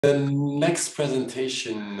The next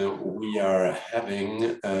presentation we are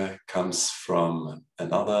having comes from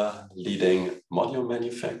another leading module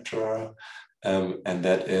manufacturer, and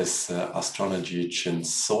that is Astronergy Chint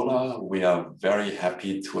Solar. We are very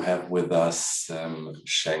happy to have with us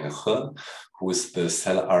Sheng, who is the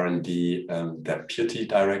Cell R&D Deputy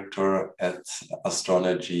Director at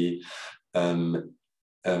Astronergy.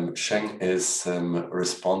 Sheng is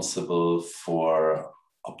responsible for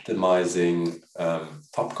optimizing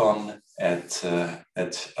TOPCon at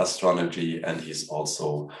Astronergy, and he's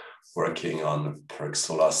also working on PERC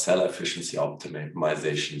solar cell efficiency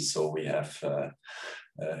optimization. So we have a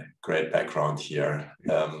great background here.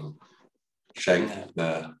 Sheng,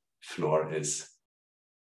 the floor is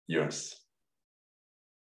yours.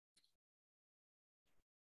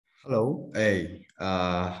 Hello, hey,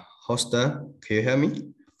 hoster, can you hear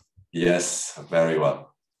me? Yes, very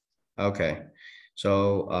well. Okay,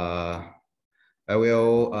 so I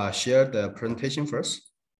will share the presentation first.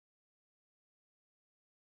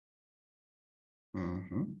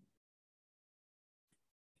 Can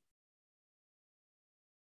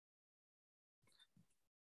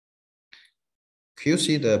you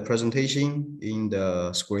see the presentation in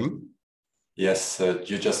the screen? Yes,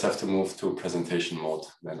 you just have to move to presentation mode,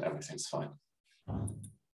 then everything's fine.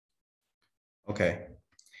 Okay,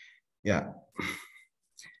 yeah.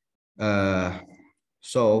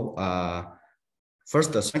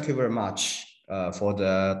 First, thank you very much for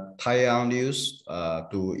the TaiyangNews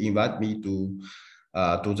to invite me to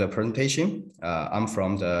do the presentation. I'm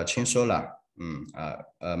from the Chint Solar,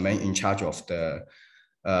 main in charge of the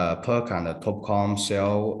PERC and the TOPCon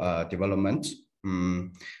cell development.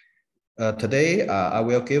 Today, I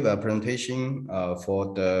will give a presentation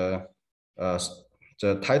for the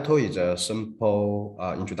title is a simple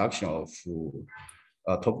introduction of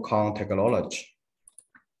TOPCon technology.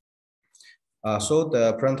 So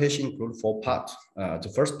the presentation includes 4 parts.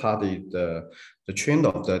 The first part is the trend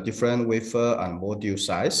of the different wafer and module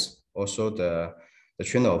size. Also the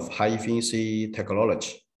trend of high efficiency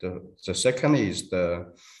technology. The second is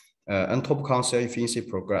the TOPCon cell efficiency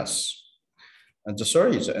progress. And the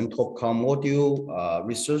third is the TOPCon module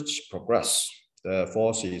research progress. The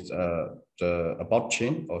fourth is the about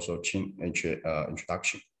Chint, also Chint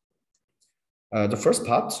introduction. The first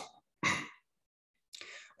part,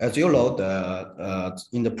 as you know,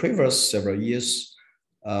 in the previous several years,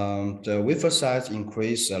 the wafer size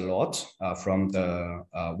increased a lot from the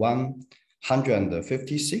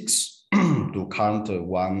 156 to current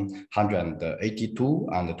 182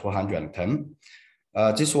 and 210.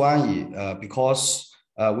 This one is because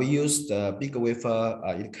we use the big wafer,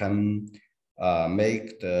 it can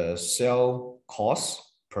make the cell cost,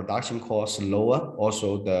 production cost lower.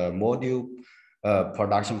 Also the module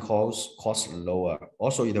production cost lower.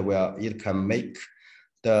 Also it can make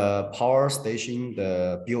the power station,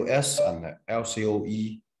 the BOS and the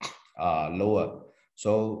LCOE lower.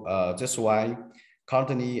 So that's why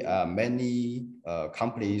currently many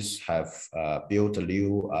companies have built a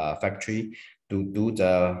new factory to do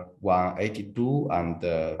the 182 and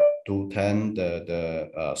the 210 the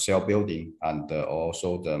cell building and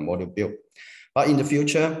also the module build. But in the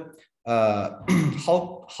future, how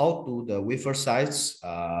do the wafer size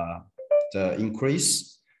the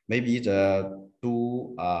increase? Maybe the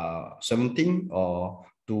 217 or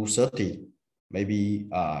 230, maybe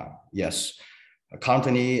yes.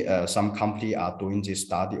 Currently, some companies are doing this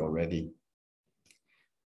study already.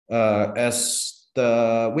 As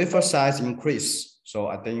the wafer size increase, so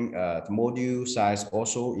I think the module size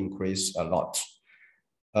also increase a lot.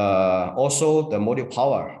 Also the module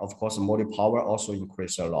power, of course, the module power also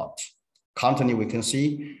increase a lot. Currently, we can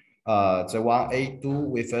see the 182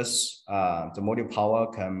 wafers, the module power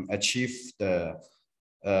can achieve to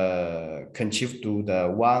the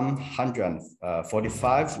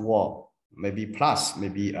 145 watt, maybe plus,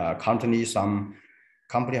 maybe currently some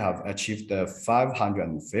company have achieved the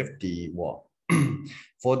 550 watt.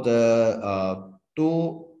 For the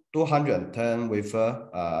 210 wafer,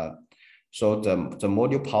 so the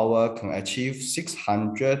module power can achieve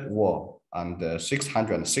 600 watt and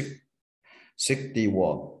 660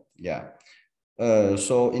 watt. Yeah.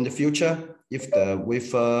 So in the future, if the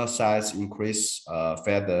wafer size increase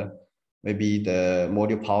further, maybe the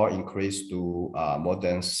module power increase to more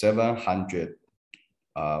than 700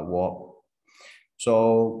 watt.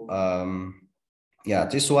 So yeah,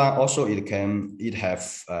 this one also it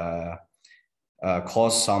have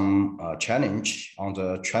cause some challenge on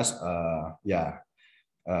the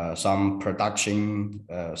some production,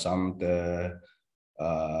 some the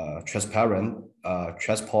transparent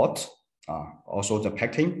transport, also the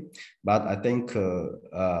packing. But I think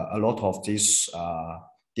a lot of these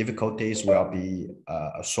difficulties will be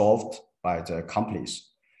solved by the companies.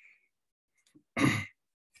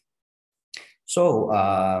 So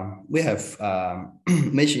we have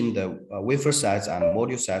mentioned the wafer size and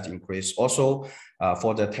module size increase. Also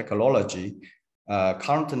for the technology,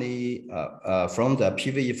 currently from the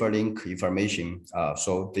PV-Link information,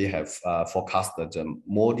 so they have forecasted the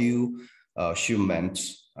module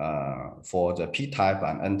shipments for the P-type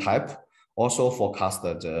and N-type. Also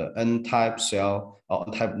forecasted the N-type cell or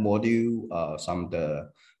N-type module,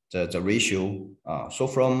 the ratio. So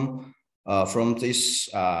from this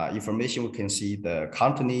information, we can see the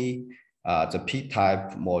currently the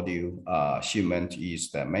P-type module shipment is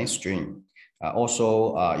the mainstream.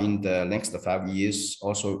 Also, in the next 5 years,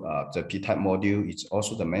 also the P-type module is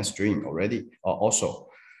also the mainstream already. Also,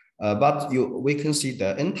 but we can see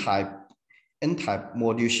the N-type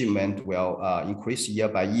module shipment will increase year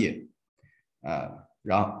by year.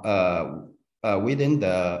 Within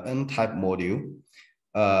the N-type module,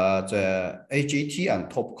 the HJT and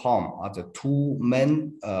TOPCon are the two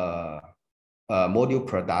main module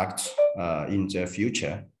products in the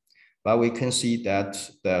future. But we can see that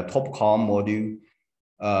the TOPCon module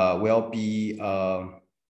will be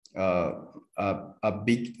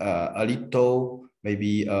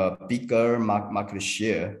maybe a bigger market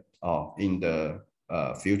share in the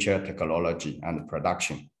future technology and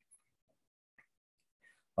production.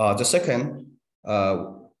 The second,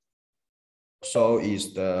 so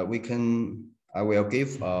is I will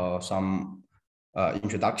give some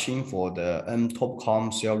introduction for the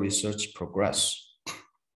TOPCon cell research progress.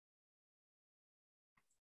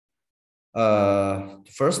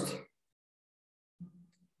 First,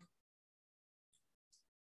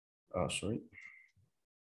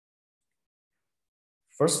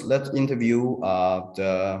 First, let's interview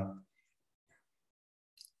the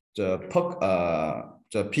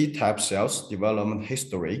P-type cells development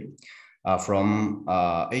history from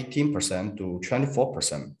 18% to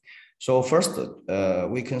 24%. So first,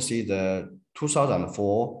 we can see the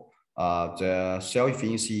 2004, the cell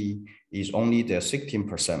efficiency is only the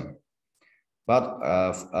 16%. But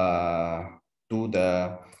to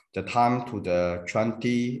the time to the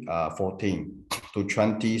 2014 to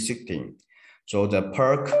 2016, so the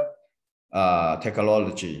PERC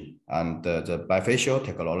technology and the bifacial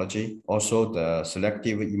technology, also the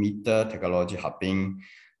selective emitter technology have been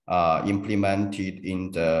implemented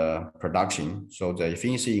in the production. So the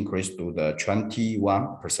efficiency increased to the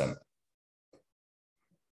 21%.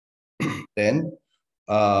 Then,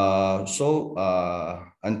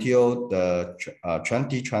 until the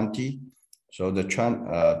 2020, so the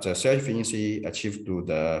cell efficiency achieved to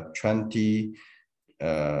the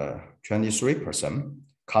 23%.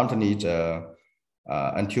 Currently,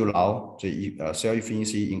 until now, the cell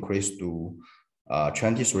efficiency increased to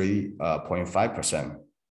 23.5%.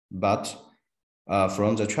 But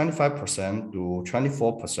from the 25% to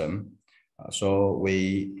 24%, so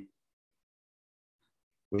we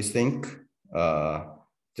think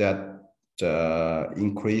that the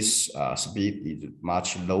increase speed is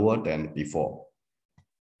much lower than before.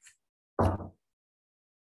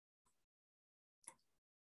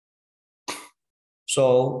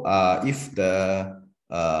 So if the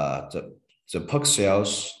PERC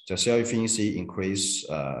cells, the cell efficiency increase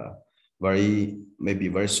maybe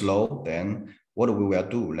very slow, then what we will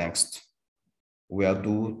do next? We will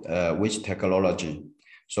do which technology?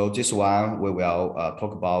 So this one we will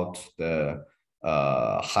talk about the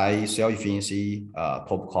high cell efficiency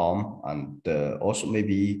TOPCon and also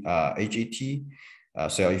maybe HJT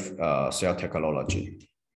cell technology.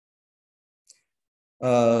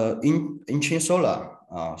 In Chint Solar,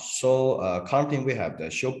 currently we have the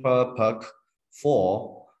Super PERC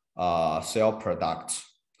 4 cell product.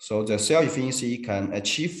 So the cell efficiency can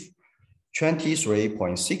achieve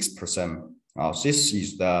 23.6%. This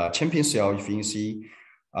is the champion cell efficiency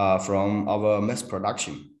from our mass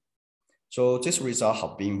production. So this result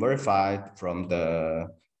have been verified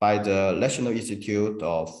by the National Institute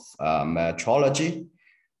of Metrology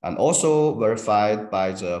and also verified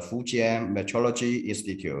by the Fujian Metrology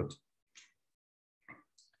Institute.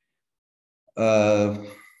 A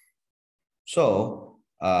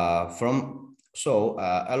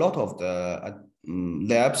lot of the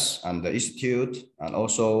labs and the institute and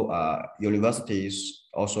also universities,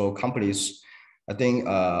 also companies, I think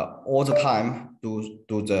all the time do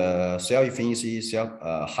the cell efficiency,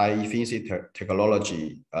 high efficiency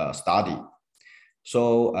technology study.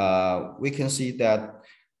 So we can see that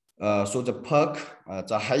so the PERC,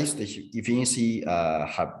 the highest efficiency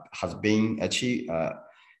has been achieved,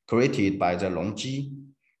 created by the Longji.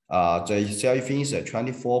 The cell efficiency is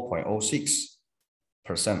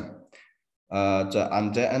 24.06%.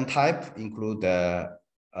 And the N type include the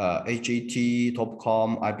HJT,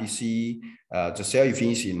 TOPCon, IBC. The cell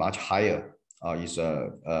efficiency is much higher. Is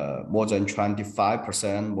more than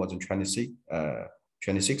 25%, more than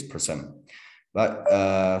 26%. But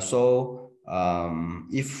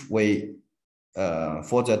if we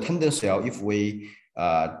for the tandem cell, if we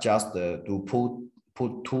just to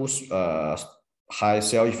put two high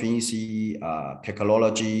cell efficiency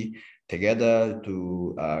technology together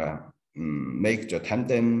to make the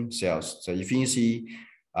tandem cells, the efficiency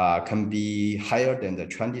can be higher than the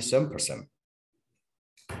 27%.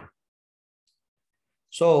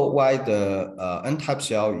 So why the N-type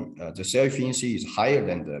cell, the cell efficiency is higher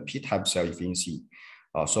than the P-type cell efficiency?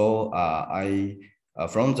 From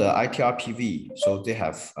the ITRPV, so they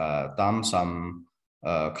have done some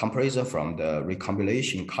comparison from the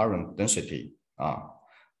recombination current density.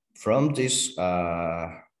 From this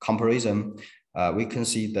comparison, we can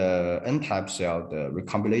see the N-type cell, the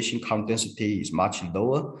recombination current density is much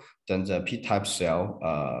lower than the P-type cell.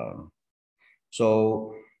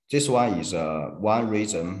 So this one is one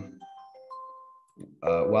reason,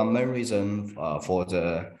 one main reason for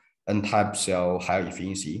the N-type cell higher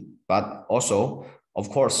efficiency. But also, of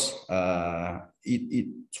course,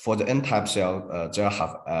 for the N-type cell, there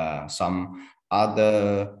have some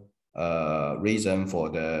other reason for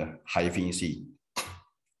the high efficiency.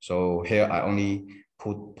 So here I only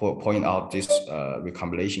point out this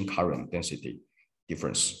recombination current density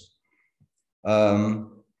difference.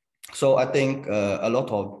 So I think a lot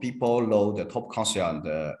of people know the TOPCon cell and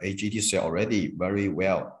the HJT cell already very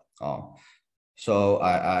well. So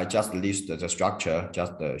I just list the structure,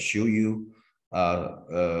 just to show you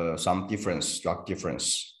some structure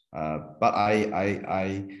difference. But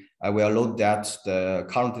I will note that the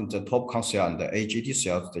current the TOPCon cell and the HJT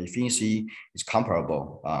cells, the efficiency is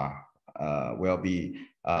comparable. Will be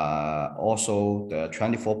also the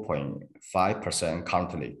 24.5%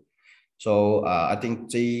 currently. So I think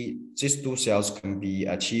these two cells can be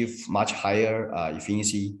achieve much higher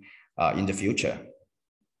efficiency in the future.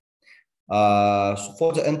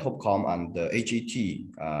 For the N-TOPCon and the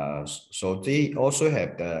HJT, so they also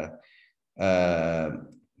have the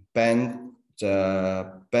band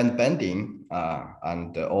bending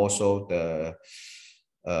and also the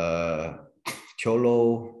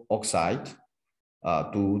toluene oxide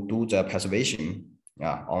to do the preservation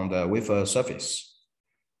on the wafer surface.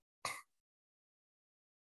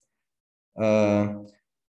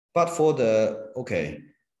 But for the,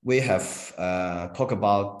 we have talked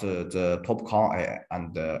about the TOPCon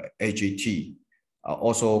and the HJT.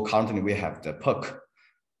 Also currently we have the PERC.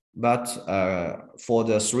 But for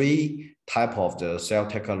the three type of the cell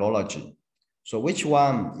technology, so which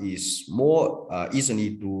one is more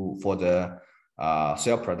easily for the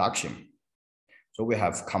cell production? So we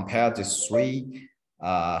have compared these three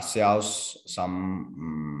cells,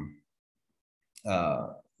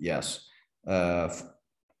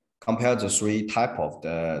 compare the three type of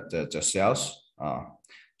the cells.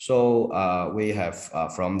 So we have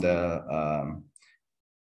from the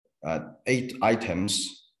 8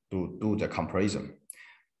 items to do the comparison.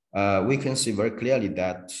 We can see very clearly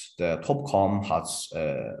that the TOPCon has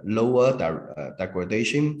lower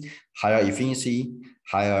degradation, higher efficiency,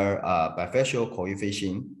 higher bifacial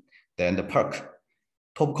coefficient than the PERC.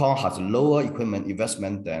 TOPCon has lower equipment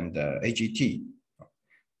investment than the HJT.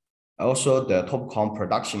 Also, the TOPCon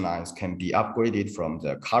production lines can be upgraded from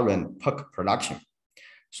the current PERC production.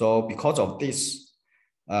 So because of this,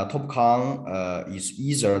 TOPCon is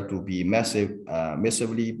easier to be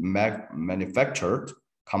massively manufactured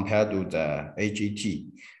compared to the HJT.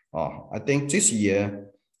 I think this year,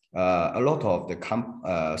 a lot of the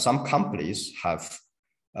some companies have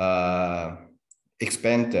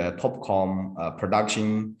expanded the TOPCon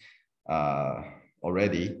production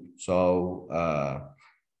already. So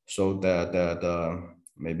so the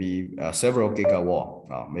maybe several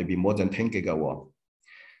gigawatt, maybe more than 10 gigawatt.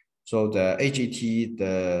 So the HJT,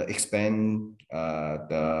 the expand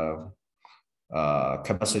the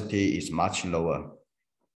capacity is much lower.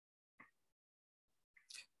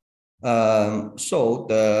 So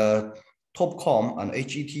the TOPCon and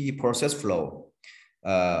HJT process flow,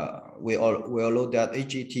 we all know that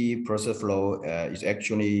HJT process flow is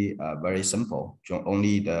actually very simple,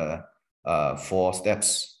 only the 4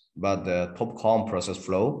 steps. But the TOPCon process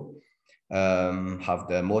flow have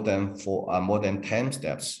the more than 10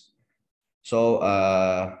 steps. So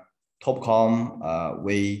TOPCon,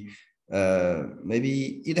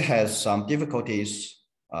 maybe it has some difficulties.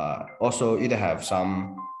 Also, it have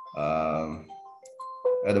some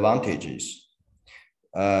advantages.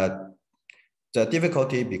 The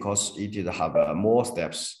difficulty because it have more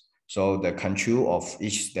steps. So the control of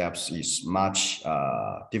each steps is much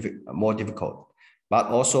more difficult, but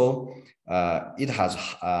also it has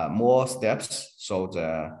more steps. So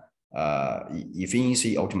the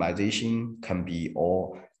efficiency optimization can be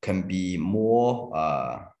more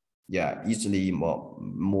easily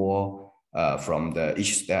more from the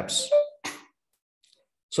each steps.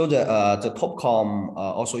 So the TOPCon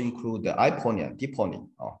also include the iPony and DPony.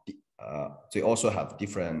 They also have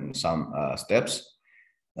different some steps.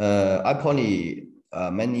 iPony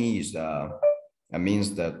mainly is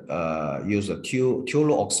means that use a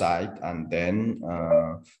toluene oxide and then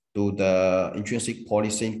do the intrinsic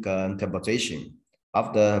polysilicon deposition.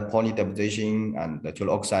 After poly deposition and the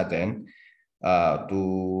toluene oxide, then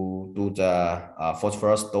do the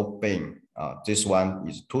phosphorus doping. This one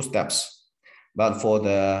is 2 steps. But for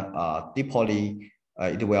the DPoly,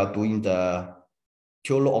 it will doing the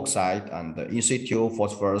toluene oxide and the in situ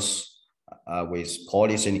phosphorus with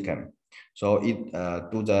polysilicon. So it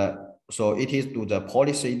is do the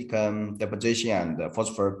polysilicon deposition and the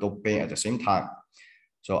phosphorus doping at the same time.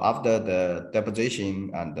 So after the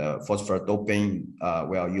deposition and the phosphorus doping,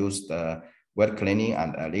 we'll use the wet cleaning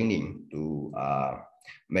and annealing to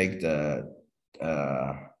make the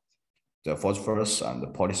phosphorus and the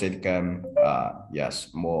polysilicon,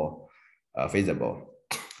 more feasible.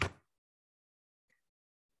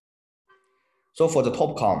 So for the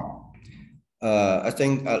TOPCon, I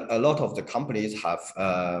think a lot of the companies have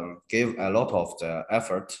gave a lot of the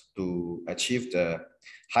effort to achieve the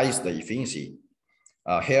highest efficiency.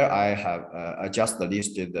 Here I have just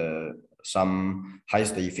listed some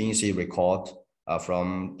highest efficiency record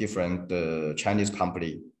from different Chinese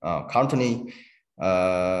company. Currently,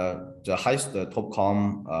 the highest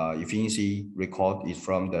TOPCon efficiency record is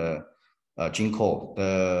from the Jinko.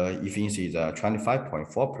 The efficiency is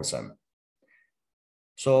 25.4%.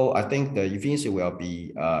 So I think the efficiency will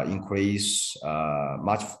be increased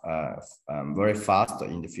very fast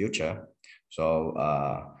in the future. So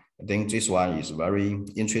I think this one is very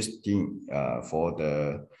interesting for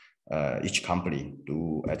the each company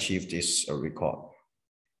to achieve this record.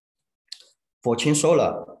 For Chint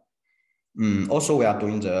Solar, also we are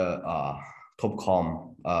doing the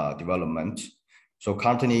TOPCon development. So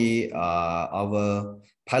currently our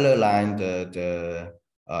pilot line, the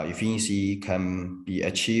efficiency can be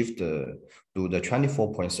achieved to the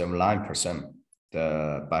 24.79%.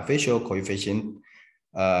 The bifacial coefficient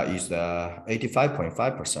is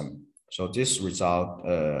 85.5%. So this result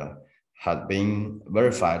has been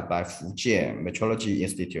verified by Fujian Metrology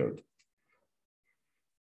Institute.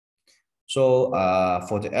 So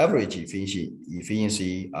for the average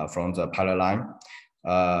efficiency from the pilot line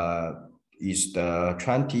is the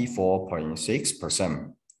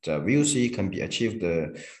 24.6%. The VOC can be achieved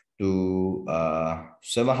to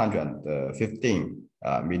 715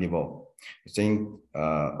 millivolt. I think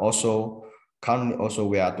currently also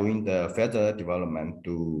we are doing the further development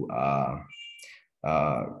to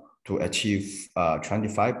achieve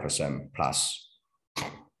 25% plus.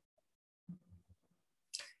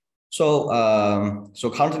 So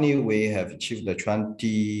currently we have achieved the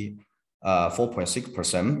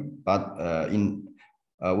 24.6%, but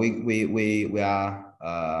we are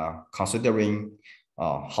considering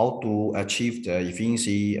how to achieve the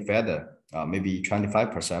efficiency further, maybe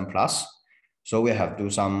 25% plus. So we have to do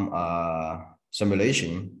some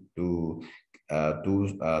simulation to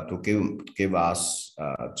give us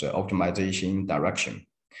the optimization direction.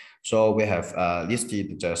 So we have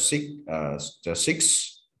listed the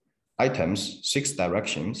six items, 6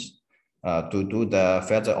 directions to do the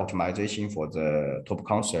further optimization for the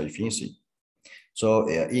TOPCon cell efficiency. So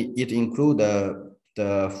it includes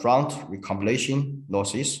the front recombination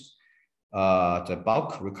losses, the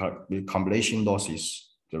bulk recombination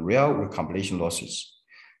losses, the real recombination losses,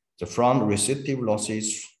 the front resistive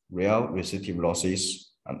losses, real resistive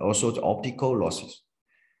losses, and also the optical losses.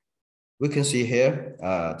 We can see here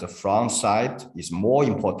the front side is more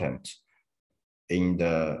important in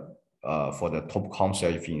the for the TOPCon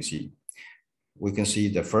cell efficiency. We can see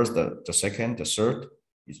the first, the second, the third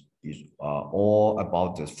is all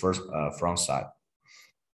about the first front side.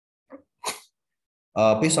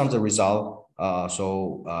 Based on the result,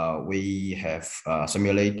 we have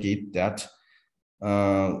simulated that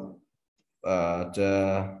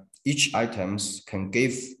each items can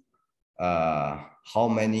give how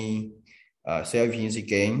many cell efficiency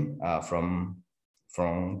gain from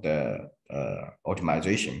the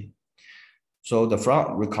optimization. So the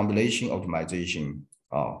front recombination optimization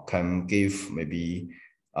can give maybe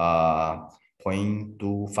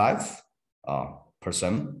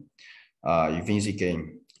 0.25% efficiency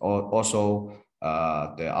gain. Also,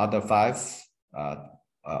 the other 5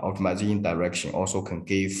 optimizing direction also can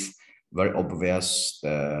give very obvious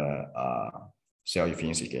the cell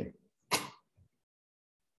efficiency gain.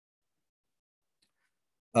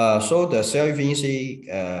 So the cell efficiency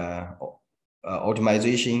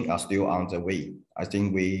optimization are still on the way. I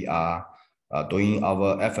think we are doing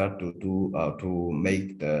our effort to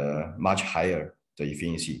make the much higher the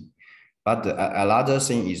efficiency. But another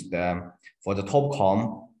thing is that for the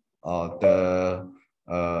TOPCon, the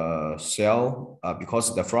cell,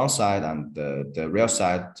 because the front side and the rear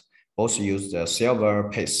side both use the silver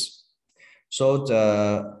paste. So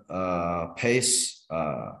the paste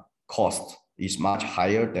cost is much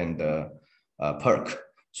higher than the PERC.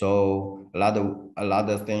 So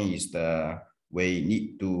another thing is we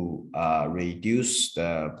need to reduce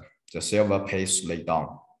the silver paste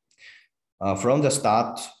laydown. From the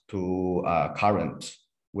start to current,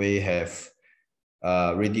 we have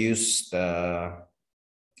reduced the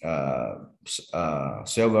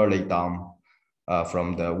silver laydown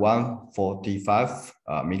from the 145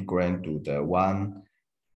 milligram to the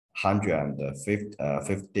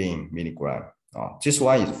 115 milligram. This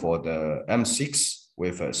one is for the M6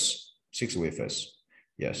 wafers, 6 wafers.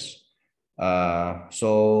 Yes.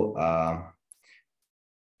 So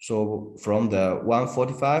from the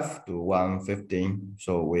 145 to 115,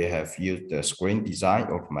 so we have used the screen design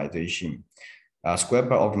optimization, square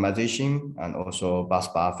bar optimization, and also bus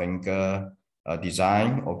bar finger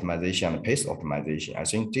design optimization and paste optimization. I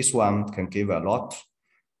think this one can give a lot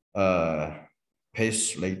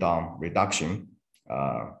paste laydown reduction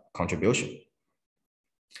contribution.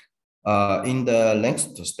 In the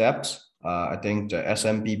next steps, I think the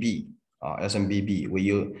SMBB,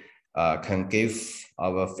 we can give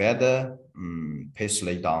our feather paste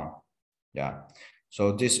laydown. Yeah.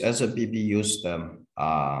 So this SMBB use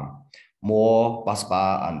more bus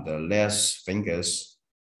bar and less fingers.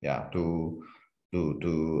 Yeah. To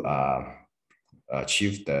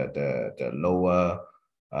achieve the lower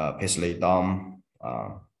paste laydown.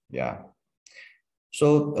 Yeah.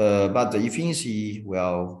 So, but the efficiency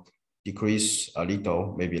will decrease a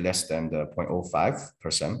little, maybe less than the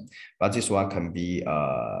 0.05%, but this one can be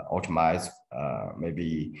optimized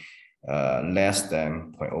maybe less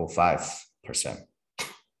than 0.05%.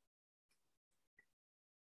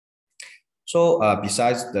 So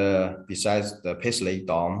besides the paste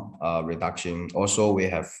laydown reduction, also we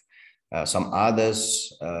have some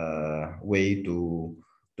others way to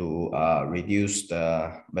reduce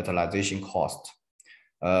the metallization cost.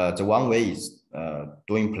 The one way is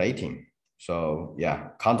doing plating. So yeah,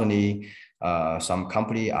 currently some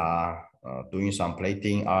company are doing some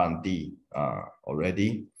plating R&D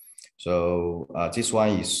already. So this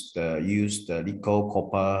one is use the nickel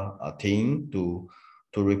copper tin to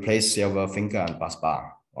replace silver finger and bus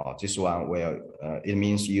bar. This one where it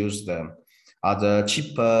means use the other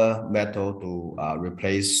cheaper metal to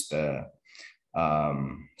replace the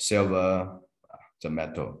silver the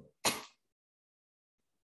metal.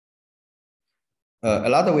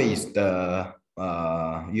 Another way is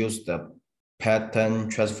use the pattern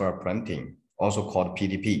transfer printing, also called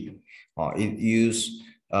PTP. It use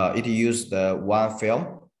the one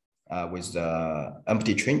film with the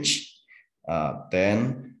empty trench.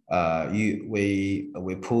 Then we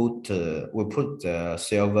put the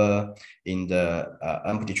silver in the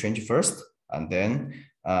empty trench first, and then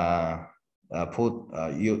put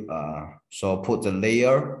the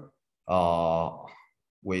layer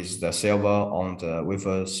with the silver on the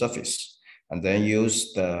wafer surface, and then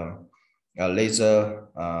use the laser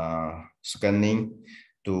scanning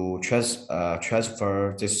to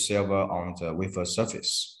transfer this silver on the wafer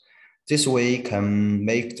surface. This way can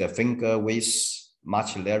make the finger width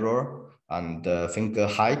much narrower and the finger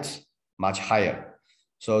height much higher.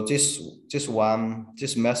 So this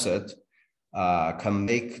method can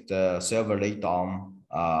make the silver laydown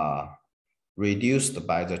reduced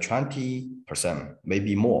by the 20%,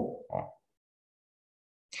 maybe more.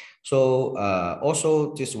 So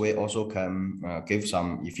also this way also can give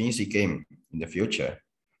some efficiency gain in the future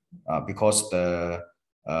because the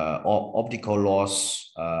optical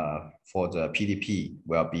loss for the PDP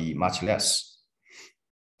will be much less.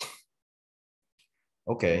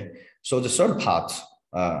 Okay, so the third part,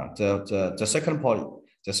 the second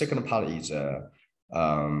part is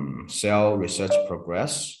cell research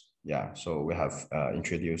progress. Yeah, so we have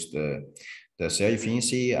introduced the cell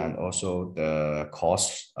efficiency and also the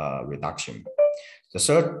cost reduction. The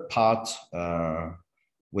third part,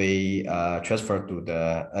 we transfer to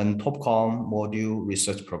the TOPCon module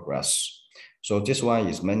research progress. So this one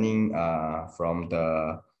is mainly from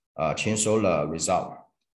the Chint Solar result.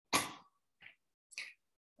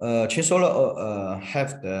 Chint Solar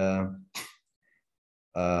have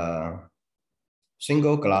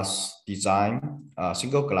single glass design,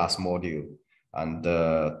 single glass module, and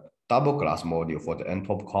the double glass module for the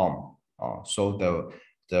TOPCon. So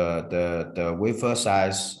the wafer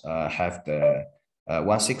size have the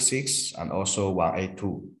 166 and also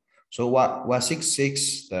 182. So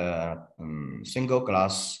 166, the single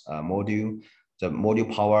glass module, the module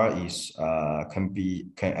power is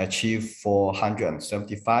can achieve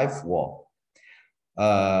 475 watt.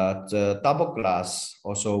 The double glass,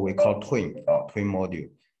 also we call twin module.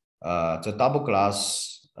 The double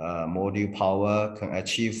glass module power can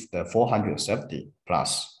achieve the 470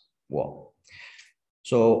 plus watt.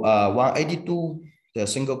 So 182, the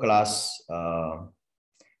single glass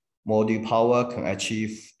module power can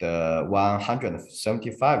achieve the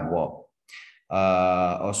 175 watt.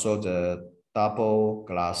 Also the double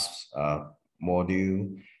glass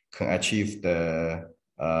module can achieve the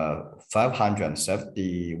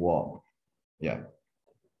 570 watt. Yeah.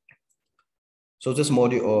 So this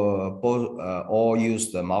module all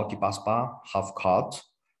use the multi-bus bar, half cut,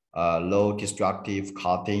 low destructive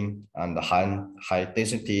cutting, and high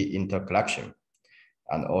density interconnection,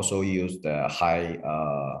 and also use the high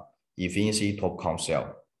efficiency TOPCon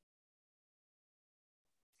cell.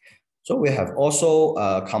 So we have also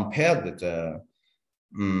compared the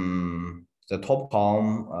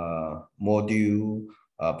TOPCon module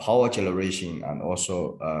power generation, and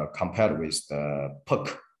also compared with the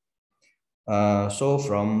PERC. So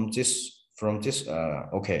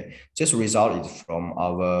this result is from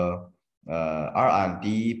our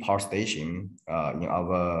R&D power station in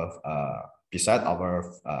our beside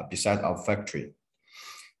our factory.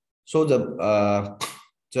 So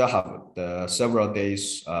they have the several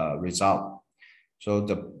days result. So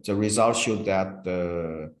the result showed that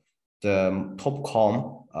the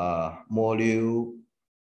TOPCon module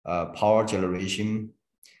power generation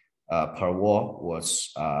per watt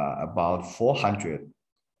was about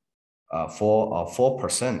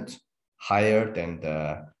 4% higher than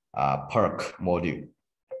the PERC module,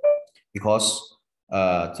 because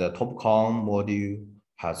the TOPCon module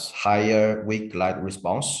has higher weak light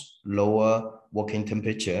response, lower working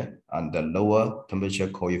temperature, and the lower temperature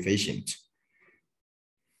coefficient.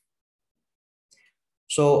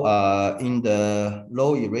 So in the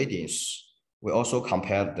low irradiance, we also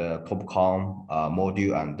compared the TOPCon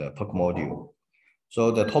module and the PERC module.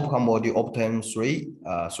 So the TOPCon module obtained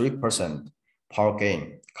 3% power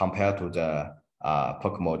gain compared to the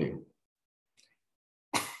PERC module.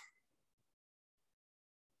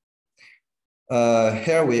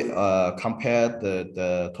 Here we compare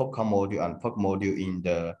the TOPCon module and PERC module in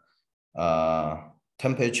the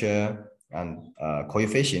temperature and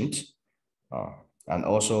coefficient, and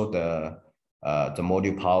also the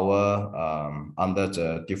module power under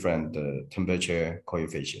the different temperature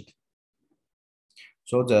coefficient.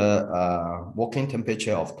 So the working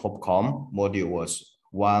temperature of TOPCon module was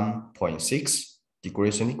 1.6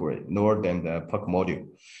 degrees centigrade, lower than the PERC module.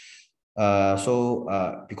 So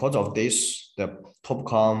because of this, the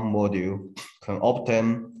TOPCon module can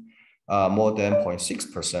obtain more than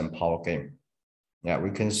 0.6% power gain. Yeah,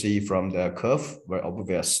 we can see from the curve, very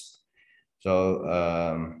obvious. So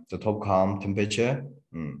the TOPCon temperature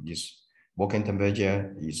working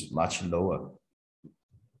temperature is much lower.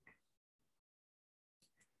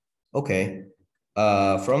 Okay,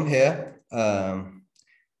 from here,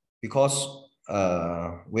 because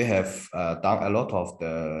we have done a lot of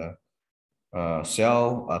the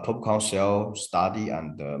TOPCon cell study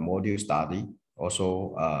and the module study,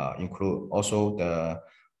 also include also the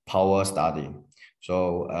power study.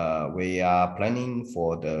 So we are planning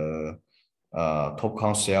for the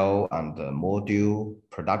TOPCon cell and the module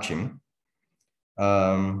production.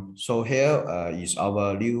 So here is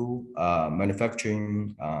our new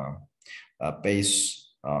manufacturing base.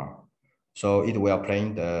 So it will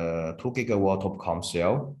plan the 2 gigawatt TOPCon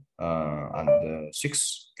cell and the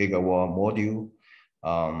 6 gigawatt module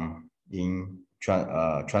in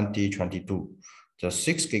 2022. The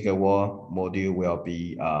 6 gigawatt module will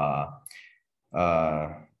be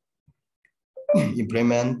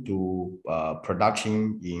implement to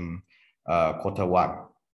production in Q1.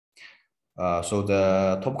 So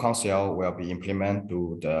the TOPCon cell will be implemented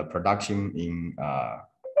to the production in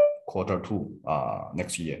Q2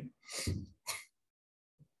 next year.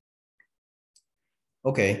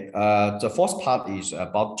 Okay, the first part is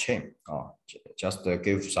about Chint. Just to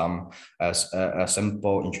give some a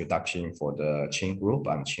simple introduction for the Chint Group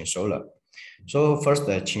and Chint Solar. So first,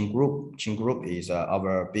 the Chint Group. Chint Group is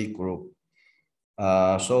our big group.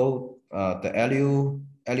 So the annual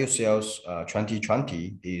sales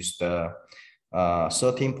 2020 is the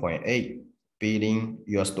 $13.8 billion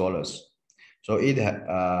US. So it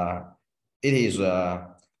is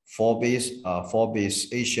a Forbes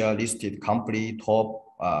Asia listed company top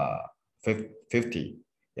 50.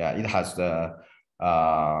 Yeah, it has the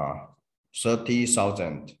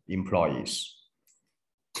 30,000 employees.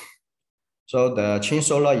 So the Chint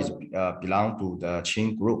Solar is belong to the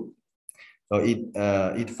Chint Group. So it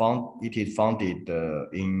is founded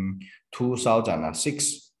in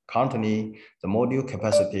 2006. Currently, the module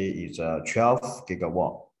capacity is 12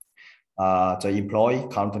 gigawatt. The employee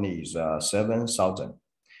count is 7,000.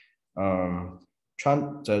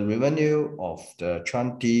 The revenue of the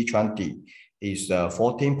 2020 is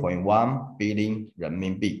 14.1 billion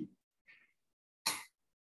renminbi.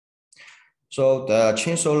 So the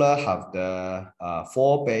Chint Solar have the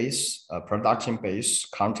 4 base production base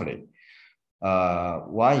currently.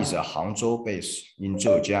 One is a Hangzhou base in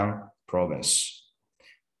Zhejiang province.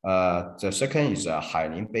 The second is a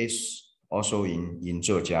Haining base, also in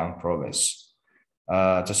Zhejiang province.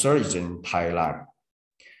 The third is in Thailand.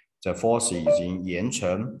 The fourth is in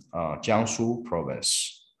Yancheng, Jiangsu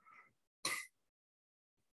province.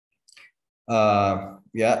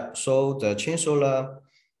 Yeah, so the Chint Solar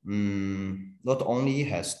not only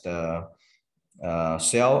has the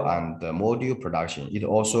cell and the module production, it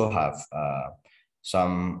also have a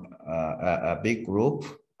big group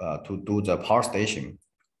to do the power station.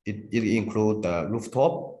 It includes the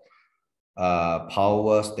rooftop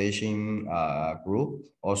power station group,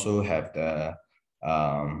 also have the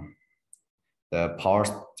power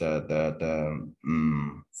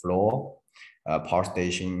floor power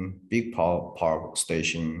station, big power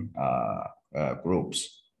station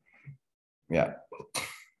groups. Yeah.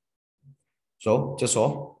 So that's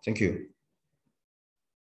all. Thank you.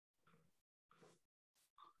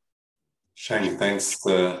 Sheng, thanks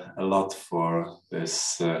a lot for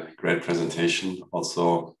this great presentation.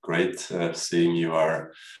 Also great seeing you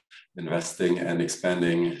are investing and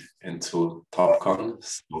expanding into TOPCon.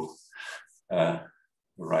 So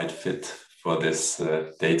right fit for this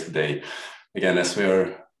day today. Again, as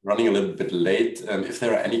we're running a little bit late, if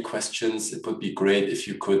there are any questions, it would be great if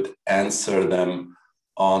you could answer them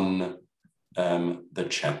on the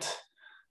chat.